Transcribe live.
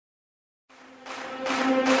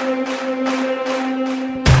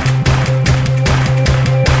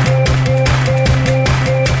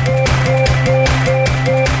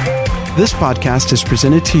This podcast is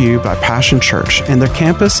presented to you by Passion Church and their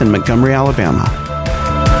campus in Montgomery, Alabama.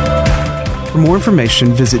 For more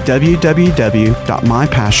information, visit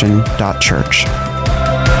www.mypassion.church.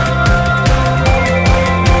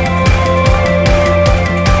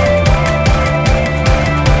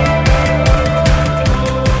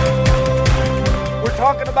 We're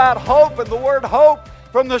talking about hope, and the word hope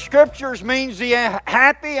from the Scriptures means the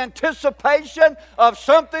happy anticipation of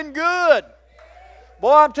something good.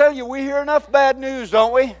 Boy, I'm telling you, we hear enough bad news,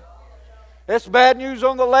 don't we? It's bad news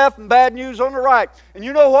on the left and bad news on the right. And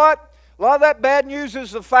you know what? A lot of that bad news is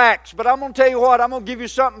the facts. But I'm going to tell you what, I'm going to give you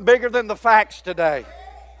something bigger than the facts today.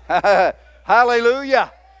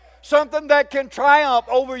 Hallelujah. Something that can triumph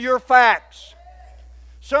over your facts.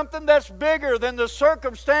 Something that's bigger than the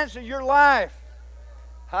circumstance of your life.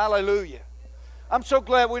 Hallelujah. I'm so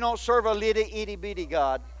glad we don't serve a little itty-bitty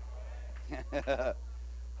God.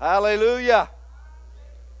 Hallelujah.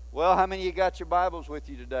 Well, how many of you got your Bibles with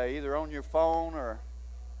you today? Either on your phone or...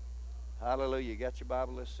 Hallelujah. You got your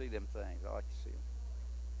Bible? Let's see them things. I like to see them.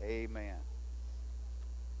 Amen.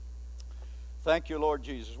 Thank you, Lord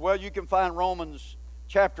Jesus. Well, you can find Romans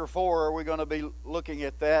chapter 4. We're going to be looking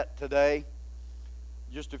at that today.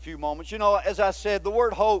 Just a few moments. You know, as I said, the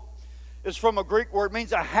word hope is from a Greek word. It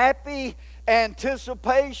means a happy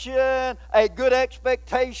anticipation, a good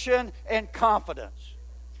expectation, and confidence.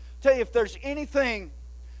 I'll tell you, if there's anything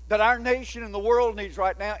that our nation and the world needs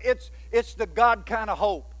right now, it's the God kind of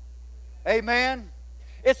hope. Amen?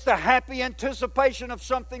 It's the happy anticipation of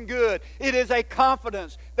something good. It is a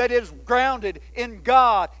confidence that is grounded in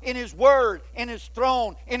God, in His Word, in His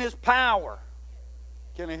throne, in His power.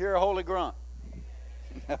 Can I hear a holy grunt?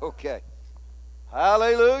 Okay.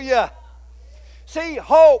 Hallelujah. See,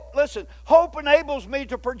 hope, listen, hope enables me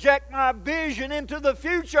to project my vision into the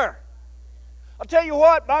future. I'll tell you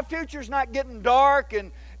what, my future's not getting dark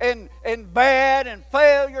and bad and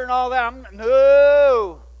failure and all that.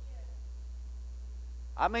 No.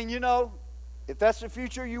 I mean, you know, if that's the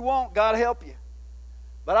future you want, God help you.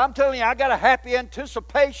 But I'm telling you, I got a happy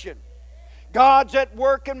anticipation. God's at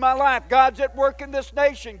work in my life. God's at work in this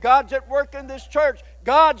nation. God's at work in this church.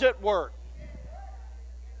 God's at work.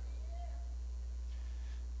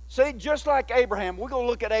 See, just like Abraham, we're going to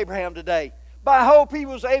look at Abraham today. By hope, he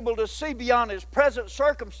was able to see beyond his present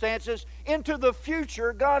circumstances into the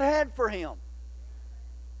future God had for him.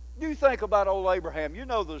 You think about old Abraham. You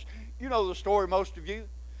know the story, most of you.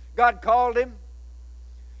 God called him.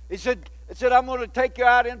 He said, I'm going to take you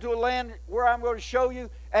out into a land where I'm going to show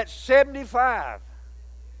you at 75.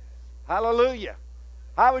 Hallelujah.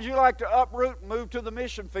 How would you like to uproot and move to the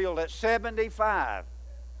mission field at 75?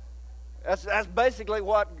 That's basically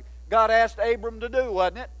what God asked Abram to do,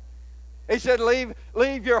 wasn't it? He said, leave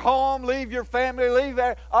your home, leave your family, leave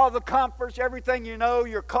all the comforts, everything you know,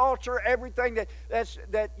 your culture, everything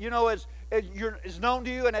that you know is known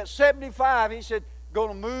to you. And at 75, he said, going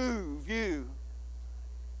to move you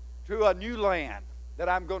to a new land that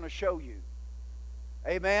I'm going to show you.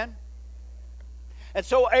 Amen? And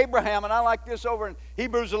so Abraham, and I like this over in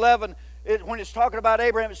Hebrews 11, when it's talking about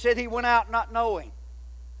Abraham, it said he went out not knowing.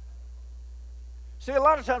 See, a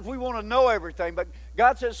lot of times we want to know everything, but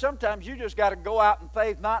God says sometimes you just got to go out in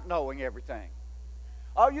faith not knowing everything.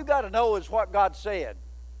 All you got to know is what God said.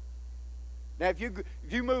 Now, if you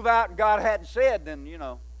move out and God hadn't said, then, you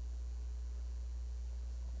know,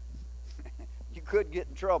 you could get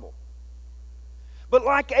in trouble. But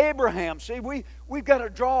like Abraham, see, we've got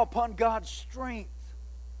to draw upon God's strength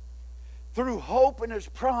through hope in His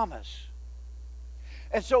promise.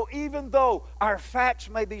 And so even though our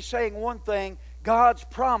facts may be saying one thing, God's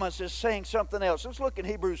promise is saying something else. Let's look in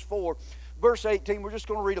Hebrews 4, verse 18. We're just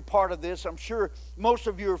going to read a part of this. I'm sure most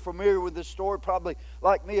of you are familiar with this story, probably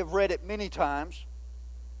like me have read it many times.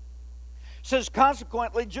 It says,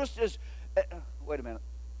 consequently, just as... wait a minute.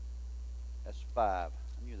 That's 5. I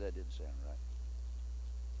knew that didn't sound right.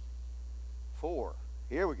 4.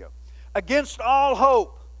 Here we go. Against all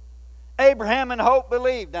hope, Abraham in hope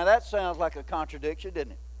believed. Now that sounds like a contradiction,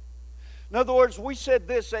 didn't it? In other words, we said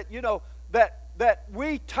this, that, you know, that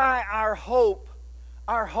we tie our hope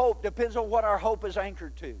depends on what our hope is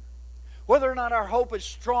anchored to. Whether or not our hope is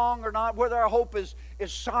strong or not, whether our hope is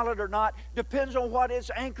solid or not, depends on what it's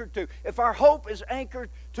anchored to. If our hope is anchored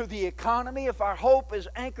to the economy, if our hope is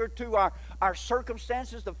anchored to our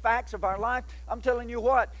circumstances, the facts of our life, I'm telling you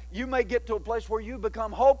what, you may get to a place where you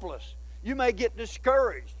become hopeless. You may get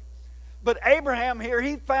discouraged. But Abraham here,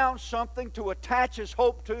 he found something to attach his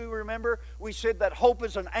hope to. Remember, we said that hope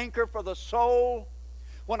is an anchor for the soul.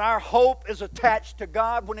 when our hope is attached to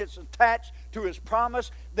God, when it's attached to His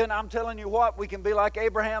promise, then I'm telling you what, we can be like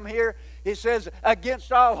Abraham here. He says,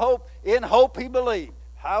 against all hope, in hope he believed.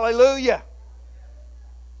 Hallelujah.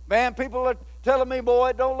 Man, people are telling me,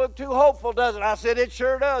 boy, it don't look too hopeful, does it? I said, it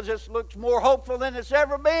sure does. It looks more hopeful than it's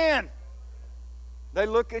ever been. They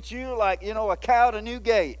look at you like, a cow at a new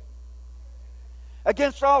gate.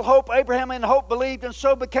 Against all hope, Abraham in hope believed, and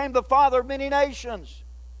so became the father of many nations.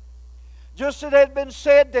 Just as it had been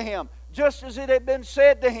said to him. Just as it had been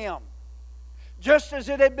said to him. Just as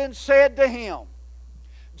it had been said to him.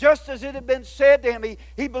 Just as it had been said to him.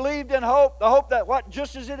 He believed in hope. The hope that what?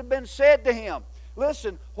 Just as it had been said to him.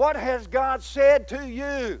 Listen, what has God said to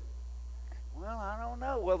you? Well, I don't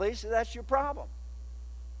know. Well, that's your problem.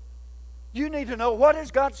 You need to know, what has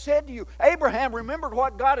God said to you? Abraham remembered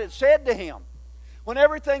what God had said to him. When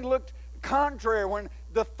everything looked contrary, when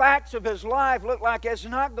the facts of his life looked like it's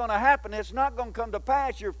not going to happen, it's not going to come to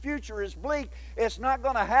pass, your future is bleak, it's not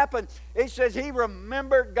going to happen. He says he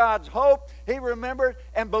remembered God's hope. He remembered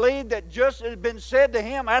and believed that just as it had been said to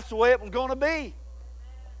him, that's the way it was going to be.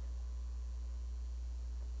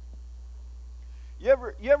 You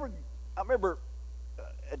ever, I remember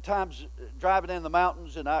at times driving in the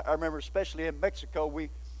mountains, and I remember especially in Mexico, we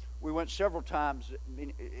went several times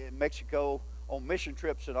in Mexico on mission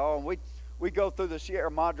trips and all, and we go through the Sierra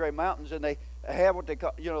Madre Mountains, and they have what they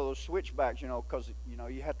call, those switchbacks, because,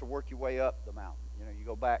 you have to work your way up the mountain. You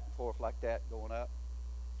go back and forth like that, going up.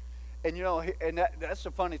 And, and that's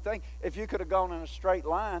the funny thing. If you could have gone in a straight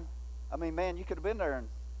line, I mean, man, you could have been there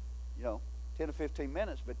in, 10 or 15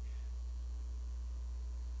 minutes, but...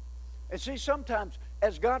 And see, sometimes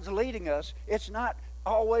as God's leading us, it's not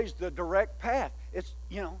always the direct path. It's,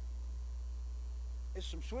 it's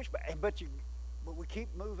some switchback. But we keep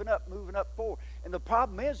moving up forward. And the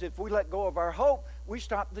problem is, if we let go of our hope, we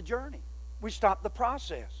stop the journey. We stop the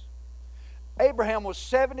process. Abraham was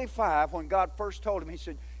 75 when God first told him.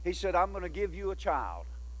 He said, I'm going to give you a child.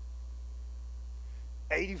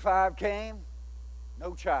 85 came,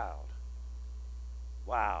 no child.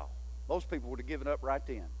 Wow. Most people would have given up right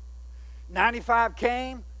then. 95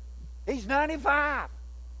 came, he's 95.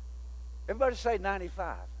 Everybody say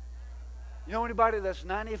 95. You know anybody that's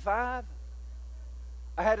 95?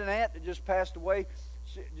 I had an aunt that just passed away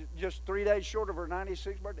just 3 days short of her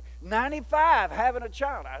 96th birthday. 95, having a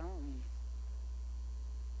child. I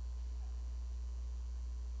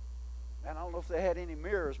don't know if they had any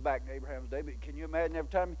mirrors back in Abraham's day, but can you imagine every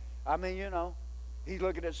time? He's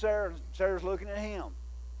looking at Sarah, and Sarah's looking at him.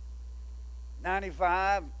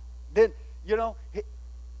 95. Then,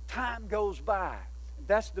 time goes by.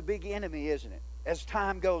 That's the big enemy, isn't it? As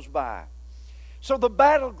time goes by. So the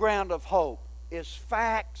battleground of hope is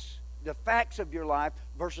facts, the facts of your life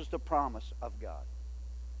versus the promise of God.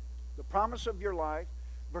 The promise of your life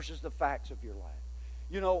versus the facts of your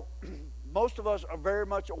life. Most of us are very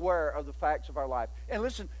much aware of the facts of our life. And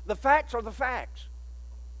listen, the facts are the facts.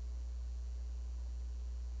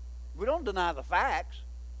 We don't deny the facts.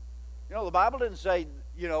 The Bible didn't say,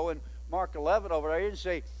 in Mark 11 over there, he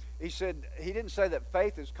didn't say that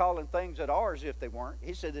faith is calling things that are as if they weren't.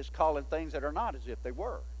 He said it's calling things that are not as if they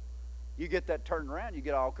were. You get that turned around, you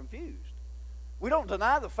get all confused. We don't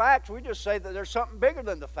deny the facts. We just say that there's something bigger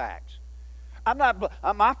than the facts.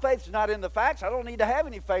 My faith's not in the facts. I don't need to have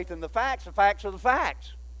any faith in the facts. The facts are the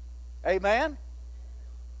facts. Amen?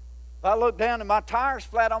 If I look down and my tire's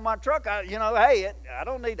flat on my truck, I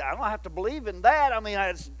don't have to believe in that. I mean,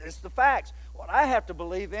 it's the facts. What I have to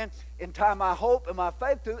believe in tie my hope and my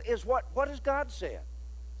faith to, is what has God said.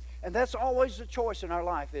 And that's always the choice in our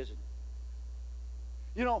life, isn't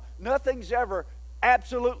it? Nothing's ever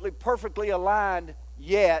absolutely perfectly aligned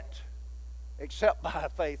yet, except by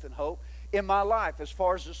faith and hope, in my life as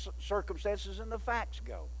far as the circumstances and the facts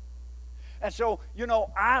go. And so,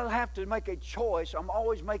 I'll have to make a choice. I'm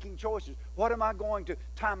always making choices. What am I going to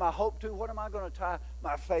tie my hope to? What am I going to tie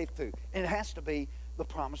my faith to? And it has to be the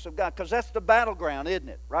promise of God, because that's the battleground, isn't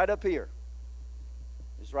it? Right up here.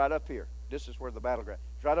 It's right up here. This is where the battleground.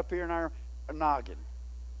 It's right up here in our noggin.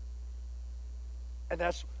 And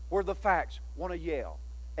that's where the facts want to yell.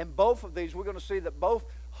 And both of these, we're going to see that both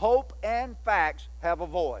hope and facts have a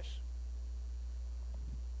voice.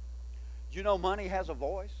 Do you know money has a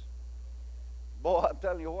voice? Boy, I'm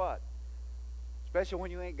telling you what. Especially when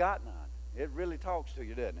you ain't got none. It really talks to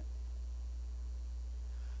you, doesn't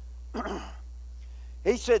it?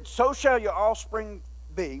 He said, so shall your offspring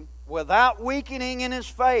be, without weakening in his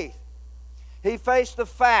faith. He faced the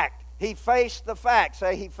fact. He faced the fact.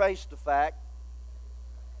 Say, he faced the fact.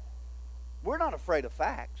 We're not afraid of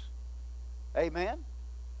facts. Amen?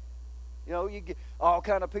 You know, you get all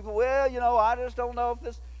kind of people, well, you know, I just don't know if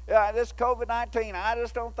this COVID-19, I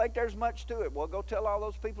just don't think there's much to it. Well, go tell all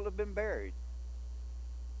those people that have been buried.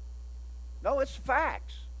 No, it's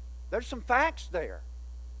facts. There's some facts there.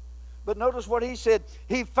 But notice what he said.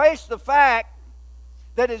 He faced the fact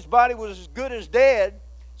that his body was as good as dead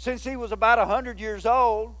since he was about 100 years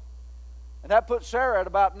old. And that put Sarah at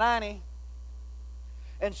about 90.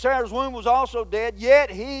 And Sarah's womb was also dead,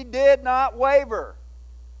 yet he did not waver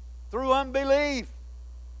through unbelief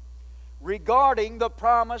regarding the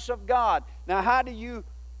promise of God. Now, how do you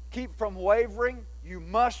keep from wavering? You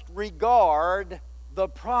must regard the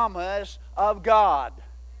promise of God.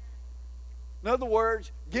 In other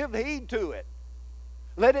words, give heed to it.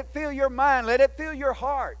 Let it fill your mind. Let it fill your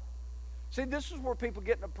heart. See, this is where people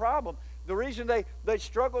get in a problem. The reason they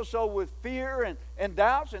struggle so with fear and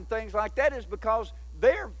doubts and things like that is because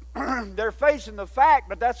they're facing the fact,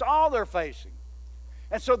 but that's all they're facing.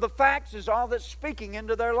 And so the facts is all that's speaking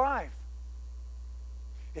into their life.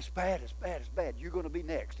 It's bad, it's bad, it's bad. You're going to be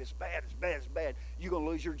next. It's bad, it's bad, it's bad. You're going to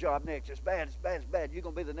lose your job next. It's bad, it's bad, it's bad. You're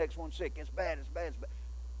going to be the next one sick. It's bad, it's bad, it's bad.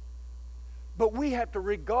 But we have to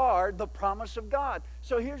regard the promise of God.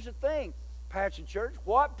 So here's the thing, Passion Church.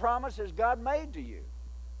 What promise has God made to you?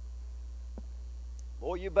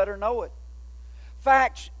 Boy, you better know it.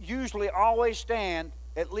 Facts usually always stand,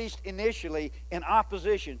 at least initially, in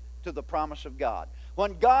opposition to the promise of God.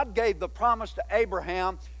 When God gave the promise to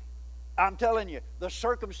Abraham, I'm telling you, the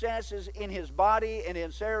circumstances in his body and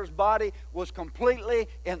in Sarah's body was completely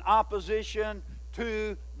in opposition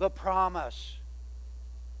to the promise.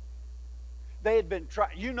 They had been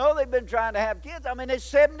trying, they've been trying to have kids. I mean, they're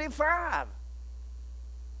 75.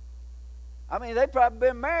 I mean, they've probably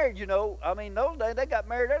been married, I mean, those days they got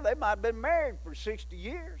married there. They might have been married for 60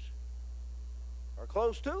 years or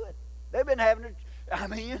close to it. They've been having it,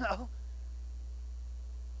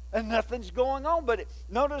 and nothing's going on. But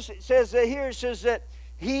notice it says that here, it says that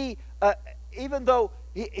he, even though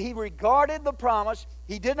he regarded the promise,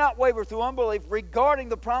 he did not waver through unbelief regarding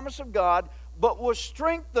the promise of God, but was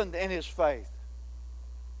strengthened in his faith.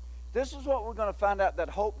 This is what we're going to find out that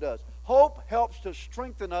hope does. Hope helps to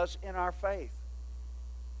strengthen us in our faith.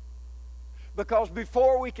 Because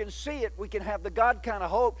before we can see it, we can have the God kind of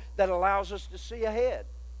hope that allows us to see ahead.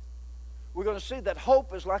 We're going to see that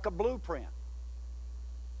hope is like a blueprint.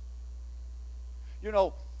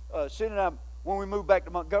 Cindy and I, when we moved back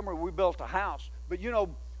to Montgomery, we built a house. But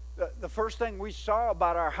the first thing we saw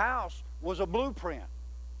about our house was a blueprint.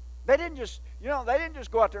 They didn't just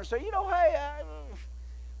go out there and say, hey,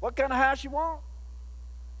 what kind of house you want?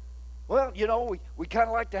 Well, we kind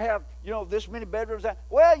of like to have, this many bedrooms.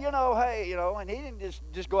 Well, hey, and he didn't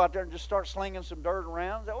just go out there and just start slinging some dirt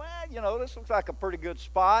around. Say, well, this looks like a pretty good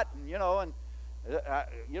spot, and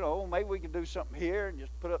maybe we can do something here and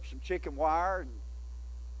just put up some chicken wire.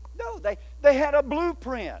 No, they had a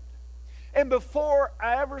blueprint. And before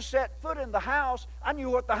I ever set foot in the house, I knew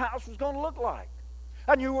what the house was going to look like.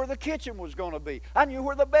 I knew where the kitchen was going to be. I knew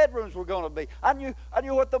where the bedrooms were going to be. I knew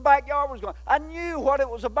what the backyard was going to be. I knew what it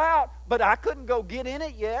was about, but I couldn't go get in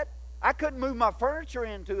it yet. I couldn't move my furniture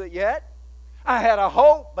into it yet. I had a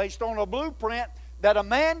hope based on a blueprint that a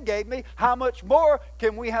man gave me. How much more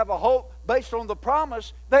can we have a hope based on the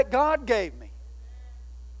promise that God gave me?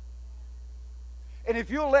 And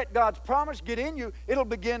if you'll let God's promise get in you, it'll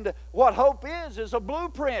begin to, what hope is a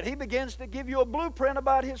blueprint. He begins to give you a blueprint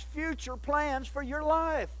about His future plans for your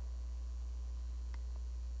life.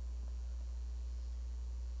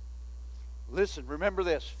 Listen, remember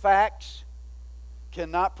this. Facts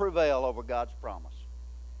cannot prevail over God's promise.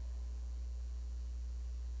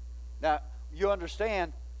 Now, you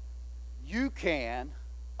understand, you can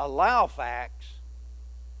allow facts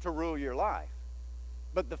to rule your life.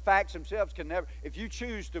 But the facts themselves can never, if you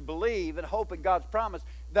choose to believe and hope in God's promise,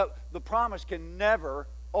 the promise can never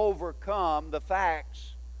overcome the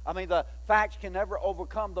facts. The facts can never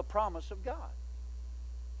overcome the promise of God.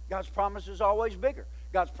 God's promise is always bigger.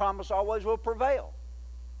 God's promise always will prevail.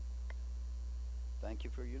 Thank you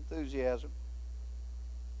for your enthusiasm.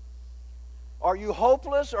 Are you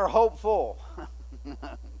hopeless or hopeful?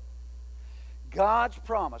 God's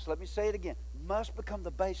promise, let me say it again, must become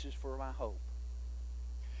the basis for my hope.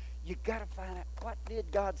 You got to find out, what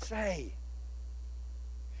did God say?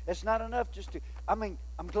 It's not enough just to, I'm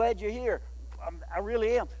glad you're here. I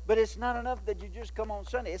really am. But it's not enough that you just come on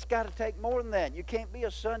Sunday. It's got to take more than that. You can't be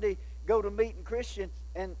a Sunday go-to-meeting Christian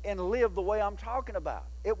and live the way I'm talking about.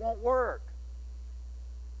 It won't work.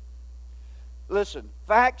 Listen,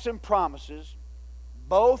 facts and promises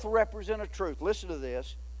both represent a truth, listen to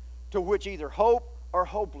this, to which either hope or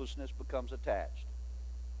hopelessness becomes attached.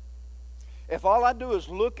 If all I do is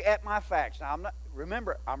look at my facts. Now, I'm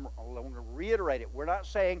going to reiterate it. We're not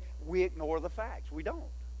saying we ignore the facts. We don't.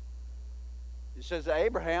 It says that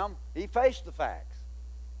Abraham, he faced the facts.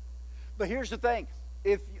 But here's the thing.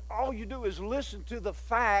 If all you do is listen to the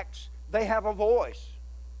facts, they have a voice.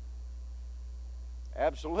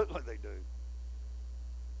 Absolutely they do.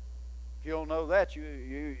 If you don't know that,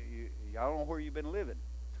 I don't know where you've been living.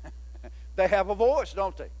 They have a voice,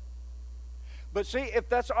 don't they? But see, if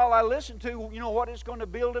that's all I listen to, you know what it's going to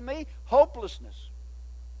build in me? Hopelessness.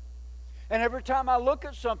 And every time I look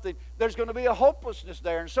at something, there's going to be a hopelessness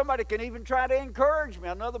there. And somebody can even try to encourage me,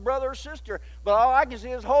 another brother or sister. But all I can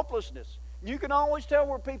see is hopelessness. You can always tell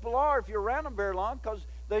where people are if you're around them very long because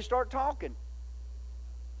they start talking.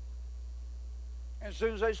 And as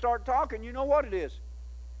soon as they start talking, you know what it is.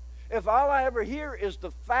 If all I ever hear is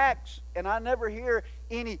the facts and I never hear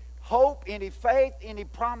any hope, any faith, any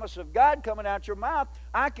promise of God coming out your mouth,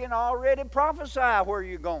 I can already prophesy where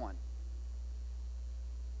you're going.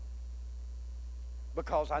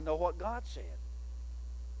 Because I know what God said.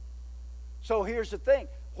 So here's the thing.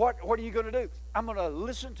 What are you going to do? I'm going to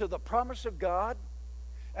listen to the promise of God,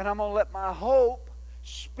 and I'm going to let my hope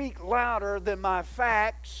speak louder than my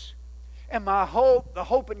facts. And my hope, the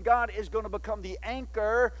hope in God, is going to become the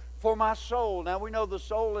anchor for my soul. Now we know the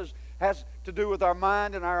soul has to do with our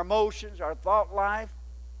mind and our emotions, our thought life.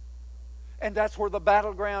 And that's where the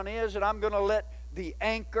battleground is. And I'm going to let the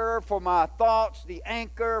anchor for my thoughts, the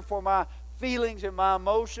anchor for my feelings and my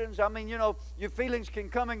emotions. I mean, you know, your feelings can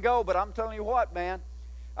come and go, but I'm telling you what, man.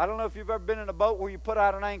 I don't know if you've ever been in a boat where you put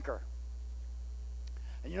out an anchor.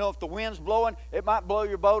 And you know, if the wind's blowing, it might blow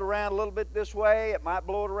your boat around a little bit this way. It might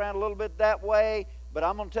blow it around a little bit that way. But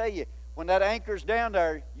I'm going to tell you, when that anchor's down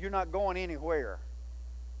there, you're not going anywhere.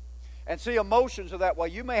 And see, emotions are that way.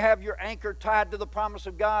 You may have your anchor tied to the promise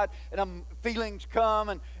of God, and feelings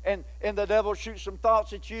come, and the devil shoots some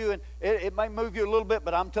thoughts at you, and it may move you a little bit,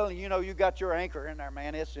 but I'm telling you, you got your anchor in there,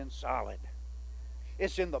 man. It's in solid.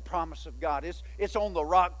 It's in the promise of God. It's on the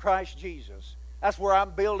rock, Christ Jesus. That's where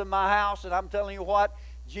I'm building my house, and I'm telling you what,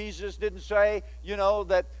 Jesus didn't say,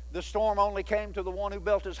 that the storm only came to the one who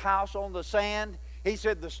built his house on the sand. He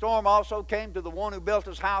said the storm also came to the one who built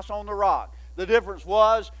his house on the rock. The difference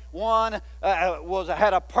was one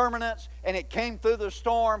had a permanence and it came through the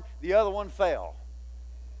storm. The other one fell.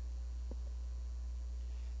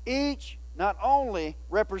 Each not only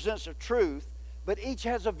represents a truth, but each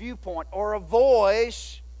has a viewpoint or a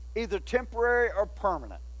voice, either temporary or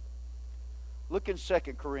permanent. Look in 2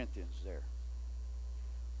 Corinthians there.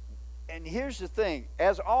 And here's the thing.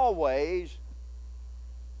 As always,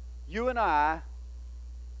 you and I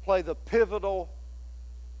play the pivotal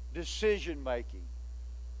decision making.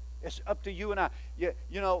 It's up to you and I.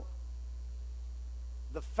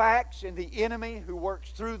 The facts and the enemy who works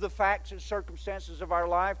through the facts and circumstances of our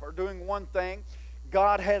life are doing one thing.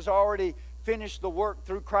 God has already finished the work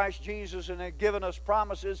through Christ Jesus and has given us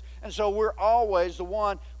promises. And so we're always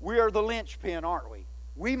we are the linchpin, aren't we?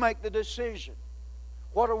 We make the decision.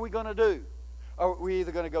 What are we going to do? Are we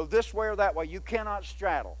either going to go this way or that way? You cannot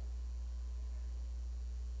straddle.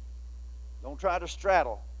 Don't try to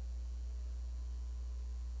straddle.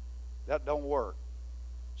 That don't work.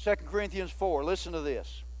 2 Corinthians 4, listen to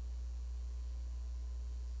this.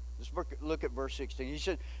 Let's look at verse 16. He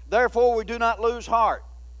said, therefore we do not lose heart.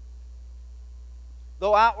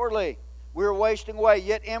 Though outwardly we're wasting away,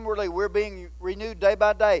 yet inwardly we're being renewed day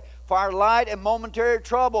by day. For our light and momentary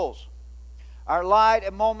troubles. Our light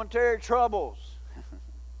and momentary troubles.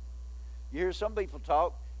 You hear some people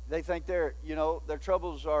talk. They think their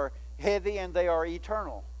troubles are heavy and they are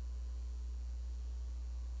eternal.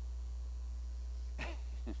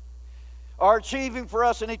 Are achieving for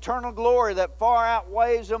us an eternal glory that far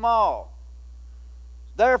outweighs them all.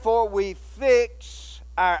 Therefore we fix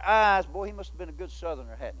our eyes. Boy, he must have been a good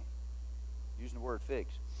southerner, hadn't he? Using the word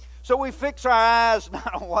fix. So we fix our eyes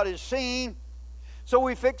not on what is seen. So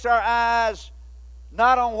we fix our eyes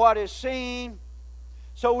not on what is seen.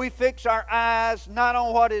 So we fix our eyes not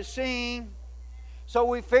on what is seen. So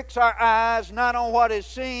we fix our eyes not on what is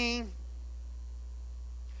seen,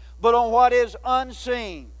 but on what is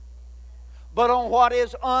unseen. But on what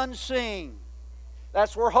is unseen.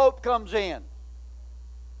 That's where hope comes in.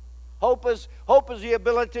 Hope is the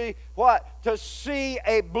ability, to see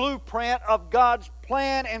a blueprint of God's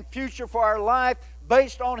plan and future for our life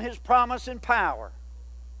based on His promise and power.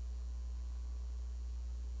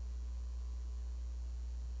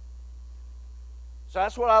 So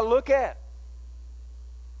that's what I look at.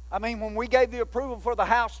 I mean, when we gave the approval for the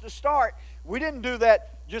house to start, we didn't do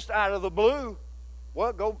that just out of the blue.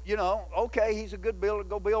 Well, okay, he's a good builder,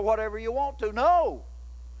 go build whatever you want to. No.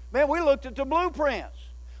 Man, we looked at the blueprints.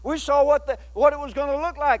 We saw what it was going to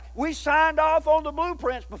look like. We signed off on the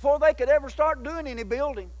blueprints before they could ever start doing any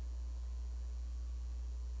building.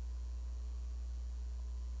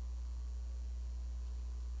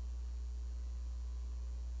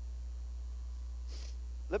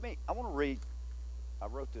 I want to read. I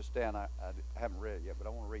wrote this down. I haven't read it yet, but I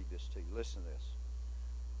want to read this to you. Listen to this.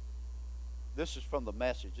 This is from the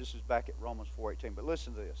Message. This is back at Romans 4:18. But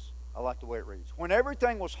listen to this. I like the way it reads. When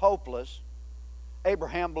everything was hopeless,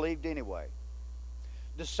 Abraham believed anyway.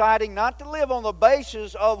 Deciding not to live on the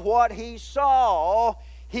basis of what he saw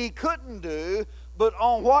he couldn't do, but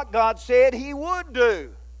on what God said he would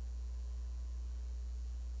do.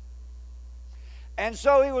 And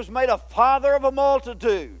so he was made a father of a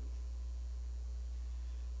multitude.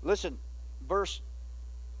 Listen,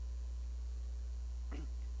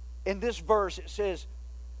 in this verse it says,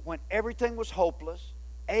 when everything was hopeless,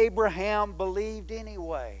 Abraham believed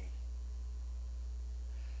anyway.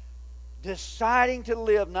 Deciding to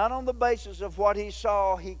live not on the basis of what he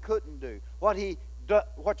saw he couldn't do, what you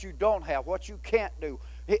don't have, what you can't do.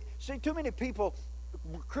 See, too many people,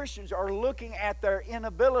 Christians, are looking at their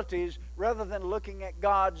inabilities rather than looking at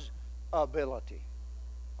God's ability.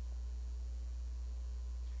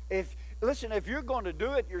 If you're going to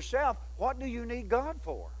do it yourself, what do you need God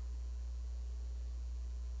for?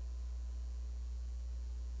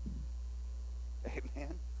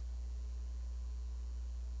 Amen.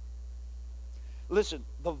 Listen,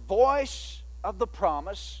 the voice of the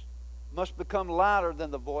promise must become louder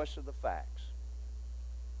than the voice of the facts.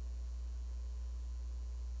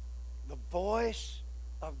 The voice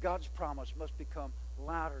of God's promise must become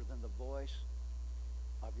louder than the voice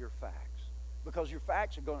of your facts. Because your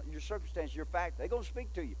facts are going, your circumstances, your fact, they're going to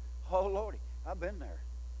speak to you. Oh, Lordy, I've been there.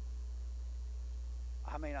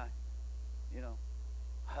 I mean,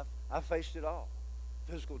 I've faced it all.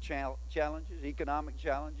 Physical challenges, economic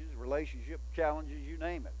challenges, relationship challenges, you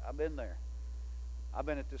name it. I've been there. I've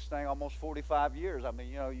been at this thing almost 45 years. I mean,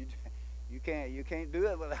 you can't do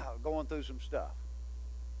it without going through some stuff.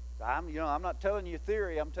 I'm not telling you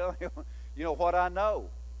theory. I'm telling you, what I know.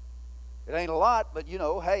 It ain't a lot, but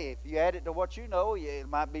hey, if you add it to what you know, it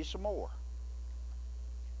might be some more.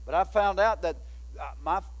 But I found out that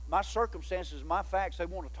my circumstances, my facts, they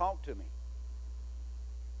want to talk to me.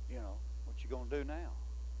 What you gonna do now?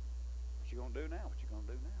 What you gonna do now? What you gonna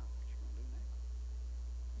do now? What you gonna do now?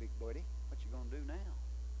 Big buddy, what you gonna do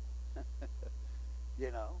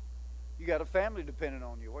now? You got a family depending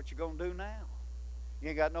on you. What you gonna do now? You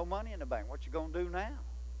ain't got no money in the bank. What you gonna do now?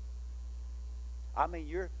 I mean,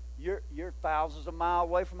 you're thousands of miles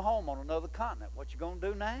away from home on another continent. What you gonna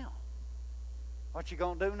do now? What you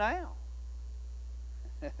gonna do now?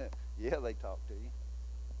 Yeah, they talk to you.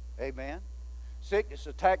 Amen. Sickness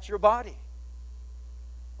attacks your body.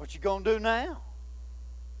 What you gonna do now?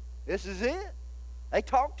 This is it. They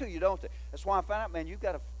talk to you, don't they? That's why I found out, man, you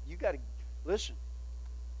gotta listen.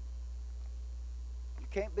 You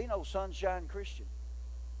can't be no sunshine Christian.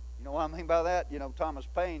 You know what I mean by that? Thomas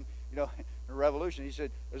Paine, in the Revolution, he said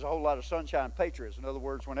there's a whole lot of sunshine patriots. In other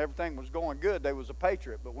words, when everything was going good, they was a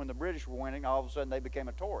patriot. But when the British were winning, all of a sudden they became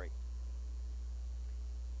a Tory.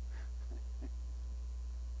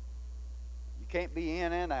 You can't be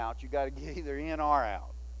in and out. You got to get either in or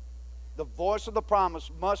out. The voice of the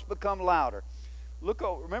promise must become louder.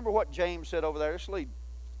 Remember what James said over there. Let's lead.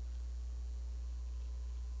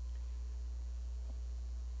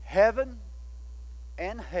 Heaven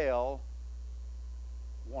and hell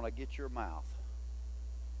want to get your mouth.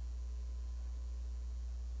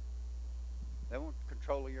 They want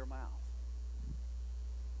control of your mouth.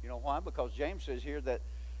 You know why? Because James says here that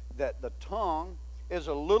the tongue is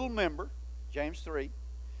a little member, James 3.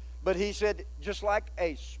 But he said, just like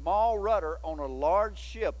a small rudder on a large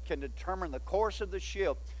ship can determine the course of the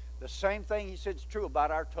ship, the same thing he said is true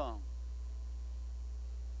about our tongue.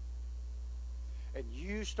 And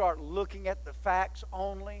you start looking at the facts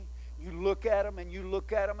only. You look at them and you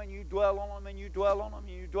look at them and you dwell on them and you dwell on them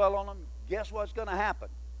and you dwell on them. Guess what's going to happen?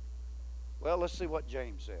 Well, let's see what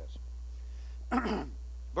James says.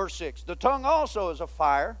 Verse 6. The tongue also is a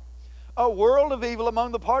fire, a world of evil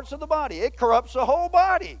among the parts of the body. It corrupts the whole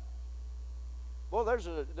body. Well, there's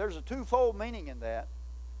a twofold meaning in that.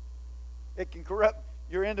 It can corrupt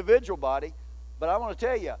your individual body, but I want to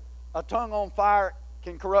tell you, a tongue on fire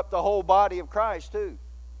can corrupt the whole body of Christ too.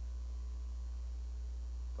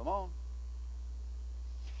 Come on.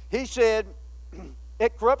 He said,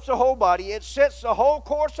 it corrupts the whole body. It sets the whole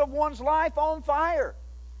course of one's life on fire.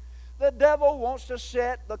 The devil wants to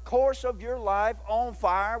set the course of your life on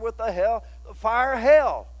fire with the fire of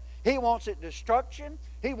hell. He wants it destruction.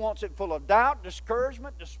 He wants it full of doubt,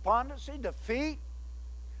 discouragement, despondency, defeat,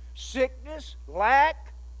 sickness,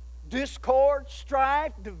 lack, discord,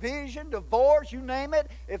 strife, division, divorce, you name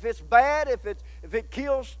it. If it's bad, if it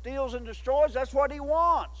kills, steals, and destroys, that's what he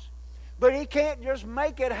wants. But he can't just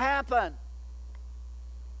make it happen.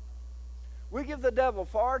 We give the devil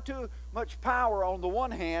far too much power on the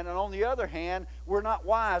one hand, and on the other hand, we're not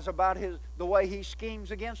wise about the way he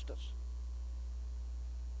schemes against us.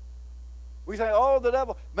 We think, oh, the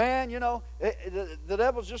devil, man, you know, the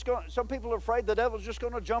devil's just going to, some people are afraid the devil's just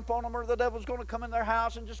going to jump on them, or the devil's going to come in their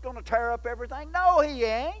house and just going to tear up everything. No, he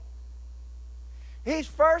ain't. He's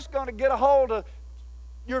first going to get a hold of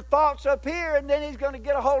your thoughts up here, and then he's going to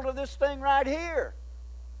get a hold of this thing right here.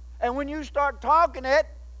 And when you start talking it,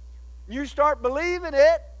 you start believing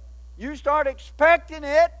it, you start expecting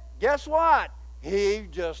it, guess what? He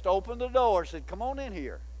just opened the door and said, come on in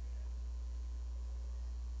here.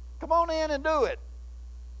 Come on in and do it.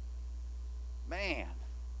 Man,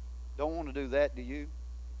 don't want to do that, do you?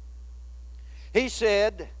 He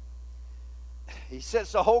sets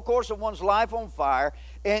the whole course of one's life on fire,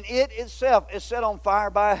 and it itself is set on fire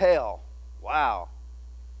by hell. Wow.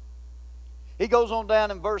 He goes on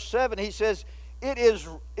down in verse 7, he says, It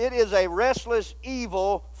is a restless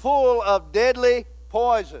evil full of deadly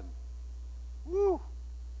poison. Woo.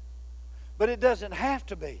 But it doesn't have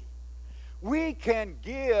to be. We can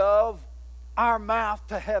give our mouth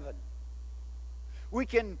to heaven. We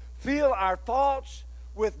can fill our thoughts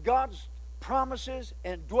with God's promises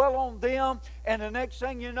and dwell on them, and the next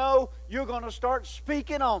thing you know, you're going to start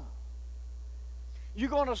speaking them. You're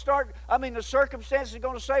going to start, the circumstances are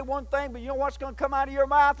going to say one thing, but you know what's going to come out of your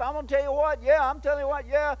mouth? I'm going to tell you what,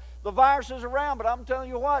 the virus is around, but I'm telling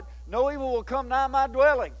you what, no evil will come nigh my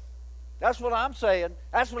dwelling. That's what I'm saying.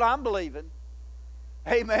 That's what I'm believing.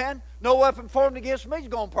 Amen. No weapon formed against me is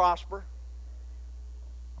going to prosper.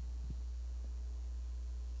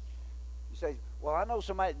 You say, well, I know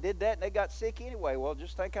somebody that did that and they got sick anyway. Well,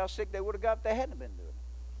 just think how sick they would have got if they hadn't been doing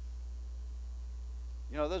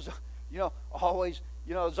it.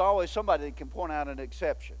 There's always somebody that can point out an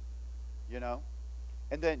exception, And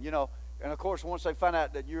then, and of course, once they find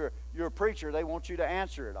out that you're a preacher, they want you to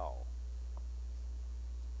answer it all.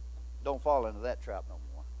 Don't fall into that trap no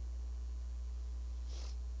more.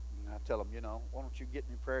 And I tell them, why don't you get in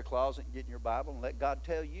your prayer closet and get in your Bible and let God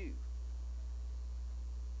tell you.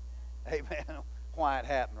 Amen. Why it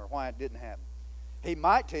happened or why it didn't happen. He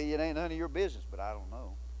might tell you it ain't none of your business, but I don't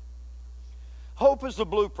know. Hope is the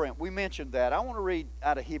blueprint. We mentioned that. I want to read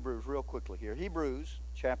out of Hebrews real quickly here. Hebrews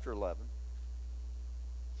chapter 11.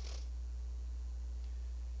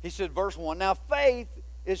 He said, verse 1, now faith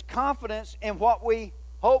is confidence in what we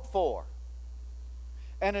hope for,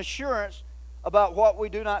 and assurance about what we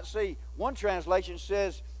do not see. One translation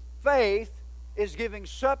says, faith is giving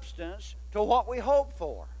substance to what we hope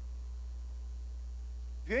for.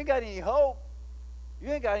 If you ain't got any hope,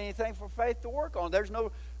 you ain't got anything for faith to work on.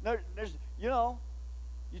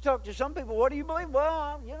 You talk to some people, what do you believe?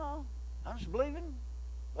 Well, I'm just believing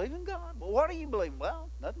God. Well, what do you believe? Well,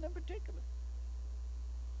 nothing in particular.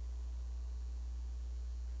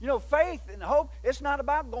 Faith and hope, it's not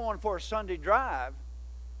about going for a Sunday drive.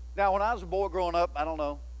 Now, when I was a boy growing up, I don't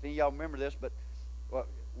know if any of y'all remember this, but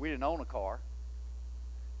we didn't own a car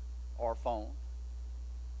or a phone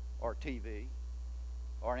or a TV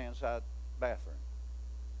or an inside bathroom.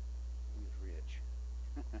 We was rich.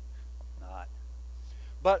 Not.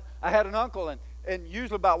 But I had an uncle, and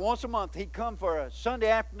usually about once a month, he'd come for a Sunday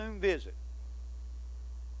afternoon visit.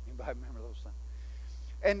 Anybody remember those things?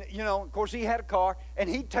 And, of course, he had a car, and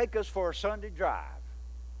he'd take us for a Sunday drive.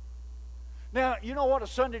 Now, you know what a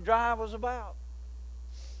Sunday drive was about?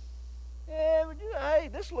 Yeah, hey,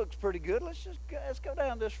 this looks pretty good. Let's go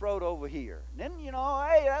down this road over here. And then,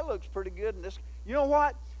 hey, that looks pretty good. And this, you know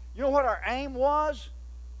what? You know what our aim was?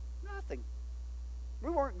 Nothing.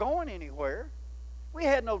 We weren't going anywhere. We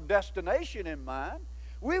had no destination in mind.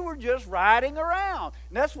 We were just riding around.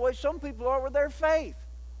 And that's the way some people are with their faith.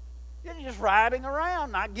 You're just riding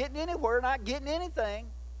around, not getting anywhere, not getting anything.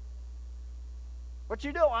 What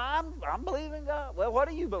you do? I'm believing God. Well, what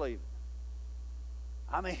do you believe?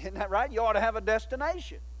 Isn't that right? You ought to have a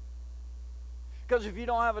destination. Because if you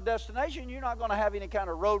don't have a destination, you're not going to have any kind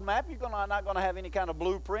of roadmap. You're not going to have any kind of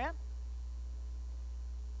blueprint.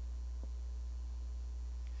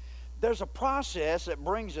 There's a process that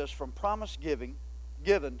brings us from promise given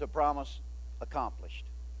to promise accomplished,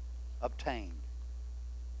 obtained.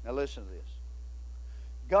 Now listen to this.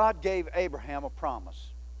 God gave Abraham a promise.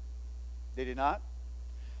 Did he not?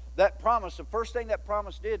 That promise, the first thing that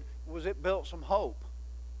promise did was it built some hope.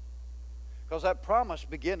 Because that promise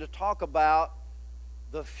began to talk about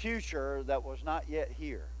the future that was not yet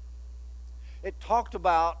here. It talked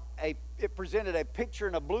about it presented a picture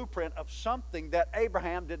and a blueprint of something that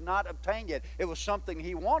Abraham did not obtain yet. It was something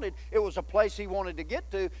he wanted. It was a place he wanted to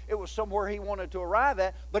get to. It was somewhere he wanted to arrive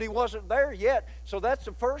at, but he wasn't there yet. So that's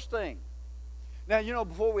the first thing. Now, you know,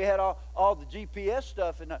 before we had all the GPS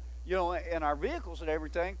stuff in, in our vehicles and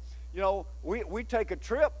everything, we take a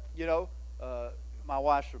trip, my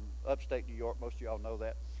wife's from upstate New York. Most of y'all know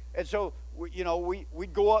that. And so,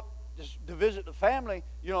 we'd go up just to visit the family,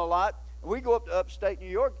 a lot. We go up to upstate New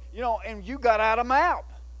York, and you got out a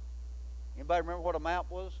map. Anybody remember what a map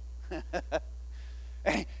was?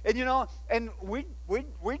 and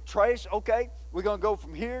we trace, okay, we're going to go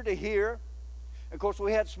from here to here. Of course,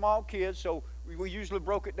 we had small kids, so we usually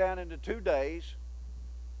broke it down into 2 days.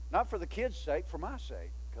 Not for the kids' sake, for my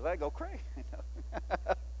sake, because I go crazy.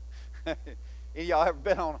 Any of y'all ever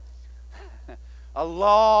been on a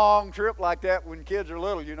long trip like that when kids are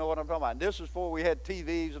little? You know what I'm talking about. And this was before we had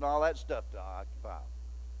TVs and all that stuff to occupy.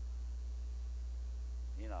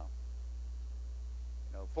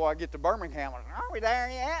 Before I get to Birmingham, are we there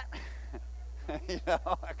yet?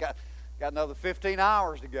 I got another 15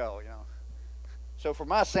 hours to go. So for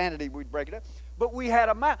my sanity, we'd break it up. But we had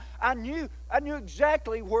a map. I knew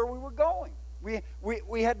exactly where we were going.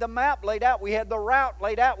 We had the map laid out. We had the route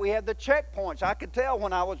laid out. We had the checkpoints. I could tell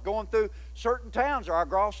when I was going through certain towns or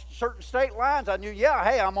across certain state lines. I knew,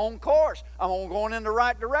 hey, I'm on course. I'm going in the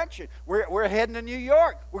right direction. We're heading to New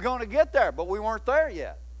York. We're going to get there, but we weren't there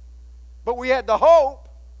yet. But we had the hope.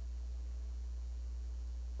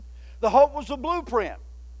 The hope was the blueprint.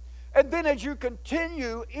 And then as you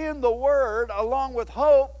continue in the Word along with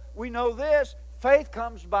hope, we know this: faith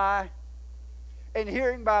comes by and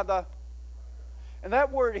hearing by the... And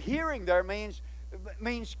that word hearing there means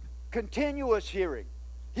continuous hearing.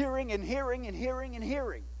 Hearing and hearing and hearing and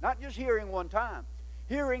hearing. Not just hearing one time.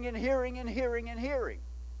 Hearing and hearing and hearing and hearing.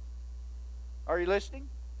 Are you listening?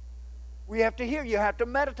 We have to hear. You have to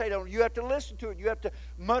meditate on it. You have to listen to it. You have to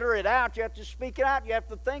mutter it out. You have to speak it out. You have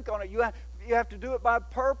to think on it. You have to do it by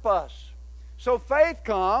purpose. So faith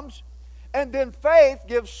comes, and then faith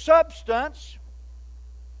gives substance,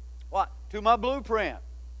 what? To my blueprint,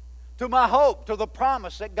 to my hope, to the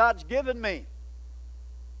promise that God's given me.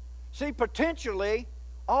 See, potentially,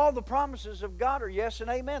 all the promises of God are yes and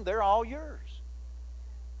amen. They're all yours.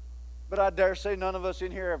 But I dare say none of us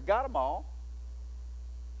in here have got them all.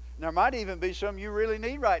 And there might even be some you really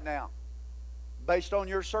need right now, based on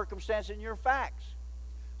your circumstance and your facts.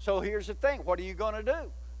 So here's the thing. What are you going to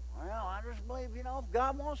do? Well, I just believe, if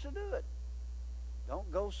God wants to do it.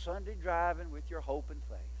 Don't go Sunday driving with your hope and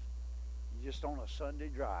faith. You're just on a Sunday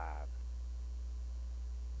drive.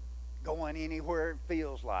 Going anywhere it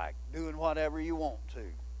feels like. Doing whatever you want to.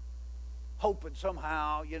 Hoping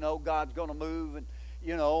somehow, God's going to move.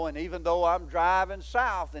 And even though I'm driving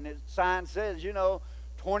south and the sign says,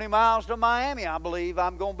 20 miles to Miami, I believe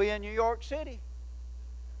I'm going to be in New York City.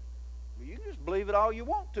 You can just believe it all you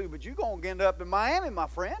want to, but you're going to end up in Miami, my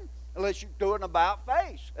friend, unless you do an about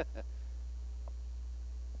face.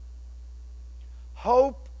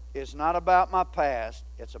 Hope is not about my past,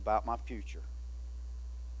 it's about my future.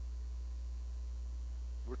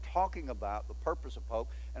 We're talking about the purpose of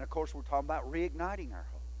hope, and of course we're talking about reigniting our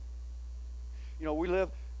hope. We live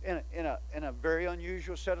in a very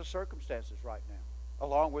unusual set of circumstances right now,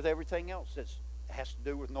 along with everything else that has to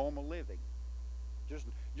do with normal living.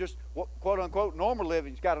 Just quote unquote normal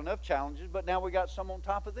living's got enough challenges, but now we got some on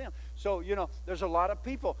top of them. So there's a lot of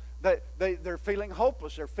people that they're feeling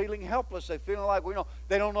hopeless, they're feeling helpless, they're feeling like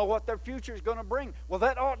they don't know what their future is going to bring. Well,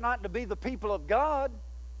 that ought not to be the people of God.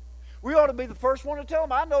 We ought to be the first one to tell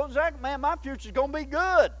them, I know exactly, man, my future's going to be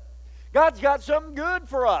good. God's got something good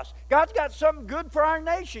for us. God's got something good for our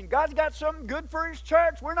nation. God's got something good for His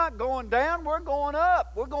church. We're not going down, we're going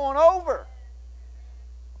up. We're going over.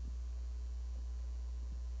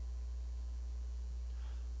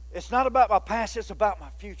 It's not about my past, it's about my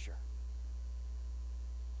future.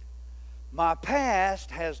 My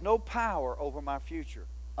past has no power over my future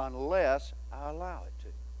unless I allow it to.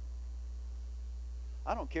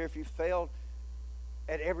 I don't care if you failed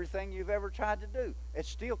at everything you've ever tried to do. It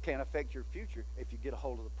still can't affect your future if you get a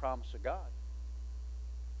hold of the promise of God.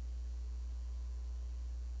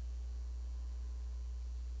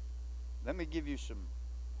 Let me give you some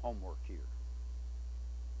homework here.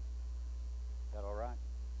 Is that all right?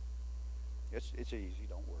 It's easy,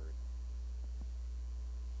 don't worry.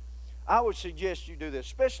 I would suggest you do this,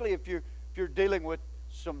 especially if you're dealing with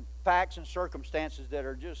some facts and circumstances that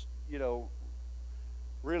are just,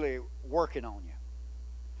 really working on you.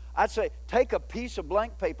 I'd say take a piece of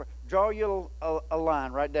blank paper, draw you a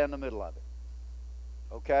line right down the middle of it.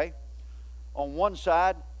 Okay? On one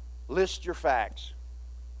side, list your facts.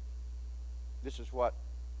 This is what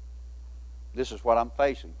I'm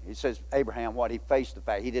facing. He says, Abraham, what? He faced the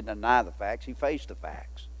fact. He didn't deny the facts. He faced the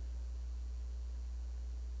facts.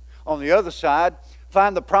 On the other side,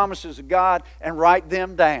 find the promises of God and write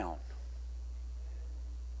them down.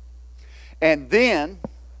 And then,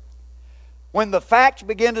 when the facts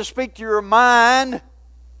begin to speak to your mind,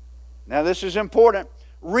 now this is important,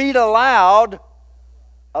 read aloud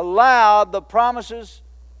the promises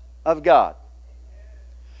of God.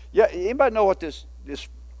 Yeah, anybody know what this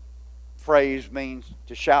phrase means?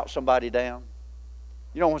 To shout somebody down?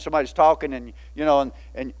 You know, when somebody's talking and you know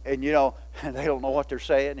and you know they don't know what they're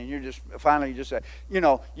saying, and you just say, you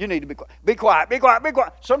know, you need to be quiet. Be quiet, be quiet, be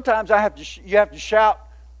quiet. Sometimes you have to shout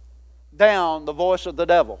down the voice of the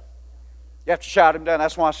devil. You have to shout him down.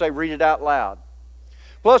 That's why I say read it out loud.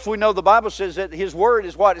 Plus, we know the Bible says that His Word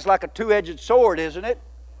is what? It's like a two-edged sword, isn't it?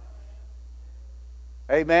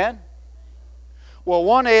 Amen? Well,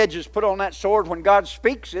 one edge is put on that sword when God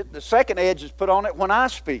speaks it. The second edge is put on it when I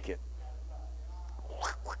speak it.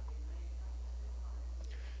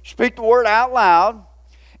 Speak the Word out loud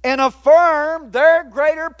and affirm their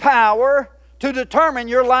greater power to determine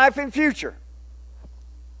your life and future.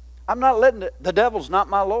 I'm not letting the devil's not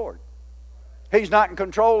my Lord. He's not in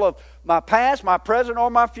control of my past, my present, or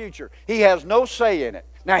my future. He has no say in it.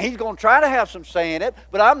 Now, he's going to try to have some say in it,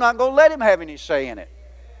 but I'm not going to let him have any say in it.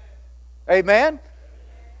 Amen?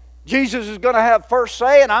 Jesus is going to have first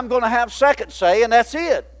say, and I'm going to have second say, and that's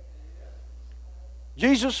it.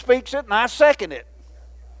 Jesus speaks it, and I second it.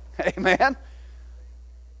 Amen?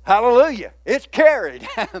 Hallelujah. It's carried.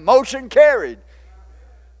 Motion carried.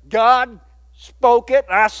 God spoke it,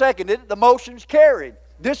 and I seconded it. The motion's carried.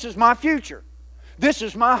 This is my future. This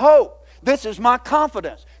is my hope. This is my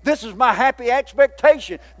confidence. This is my happy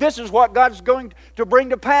expectation. This is what God's going to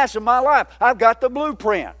bring to pass in my life. I've got the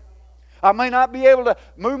blueprint. I may not be able to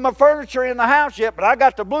move my furniture in the house yet, but I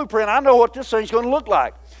got the blueprint. I know what this thing's going to look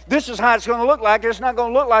like. This is how it's going to look like. It's not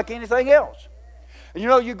going to look like anything else. And you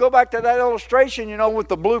know, you go back to that illustration, you know, with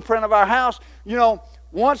the blueprint of our house. You know,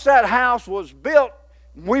 once that house was built,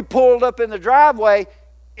 we pulled up in the driveway,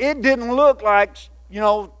 it didn't look like, you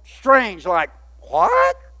know, strange, like,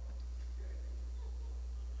 what?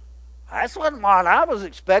 That's wasn't what I was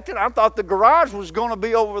expecting. I thought the garage was going to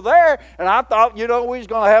be over there, and I thought, you know, we was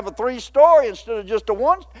going to have a 3-story instead of just a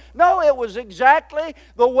 1. No, it was exactly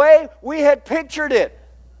the way we had pictured it.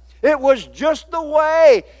 It was just the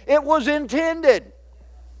way it was intended.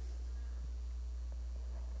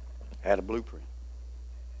 Had a blueprint.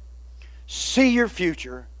 See your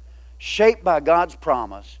future shaped by God's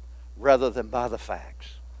promise rather than by the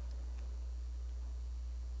facts.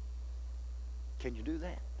 Can you do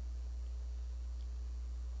that?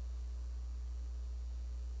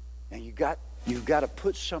 And you've got to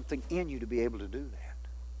put something in you to be able to do that.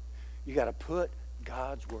 You've got to put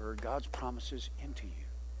God's Word, God's promises into you.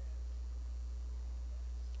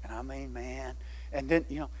 And I mean, man, and then,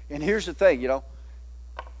 you know, and here's the thing, you know,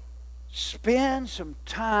 spend some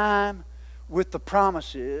time with the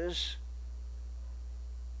promises,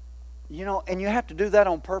 you know, and you have to do that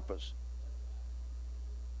on purpose.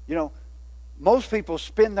 You know, most people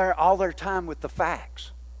spend all their time with the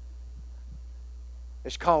facts.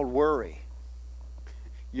 It's called worry.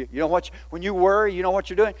 You know what? When you worry, you know what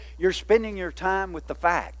you're doing? You're spending your time with the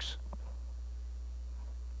facts.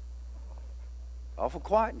 Awful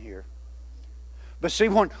quiet in here. But see,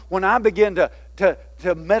 when I begin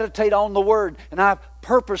to meditate on the Word, and I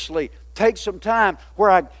purposely take some time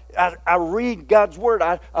where I read God's Word,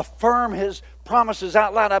 I affirm His promises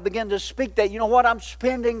out loud, I begin to speak that. You know what? I'm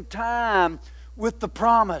spending time with the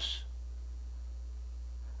promise.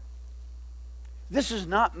 This is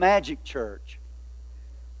not magic, church.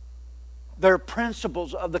 They're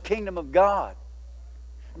principles of the kingdom of God.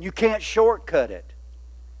 You can't shortcut it.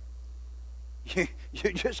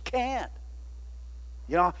 You just can't.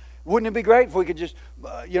 You know, wouldn't it be great if we could just,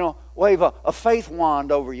 wave a faith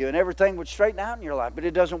wand over you and everything would straighten out in your life? But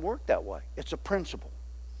it doesn't work that way. It's a principle.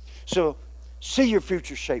 So, see your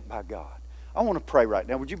future shaped by God. I want to pray right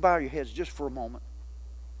now. Would you bow your heads just for a moment?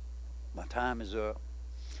 My time is up.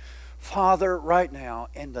 Father, right now,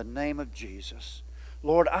 in the name of Jesus,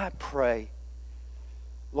 Lord, I pray,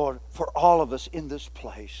 Lord, for all of us in this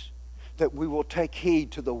place, that we will take heed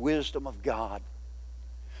to the wisdom of God,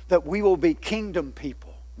 that we will be kingdom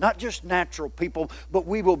people, not just natural people, but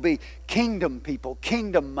we will be kingdom people,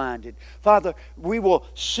 kingdom-minded. Father, we will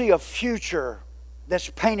see a future that's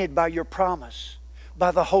painted by your promise, by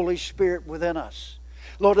the Holy Spirit within us.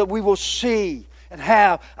 Lord, that we will see and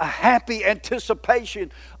have a happy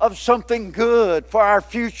anticipation of something good for our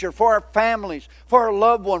future, for our families, for our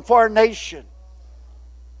loved ones, for our nation.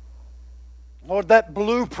 Lord, that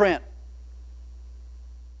blueprint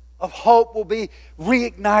of hope will be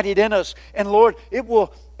reignited in us. And Lord, it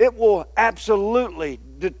will absolutely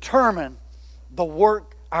determine the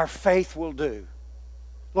work our faith will do.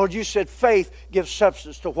 Lord, you said faith gives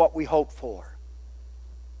substance to what we hope for.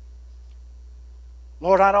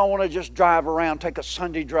 Lord, I don't want to just drive around, take a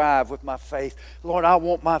Sunday drive with my faith. Lord, I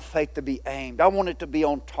want my faith to be aimed. I want it to be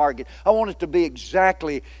on target. I want it to be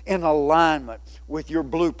exactly in alignment with your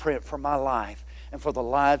blueprint for my life and for the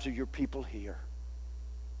lives of your people here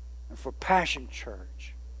and for Passion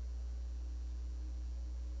Church.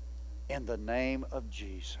 In the name of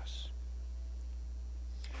Jesus.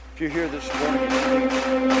 If you're here this morning,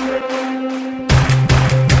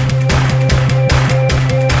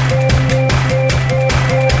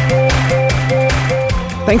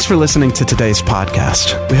 thanks for listening to today's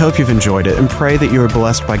podcast. We hope you've enjoyed it and pray that you are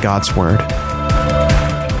blessed by God's Word.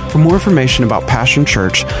 For more information about Passion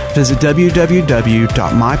Church, visit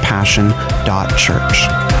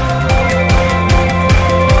www.mypassion.church.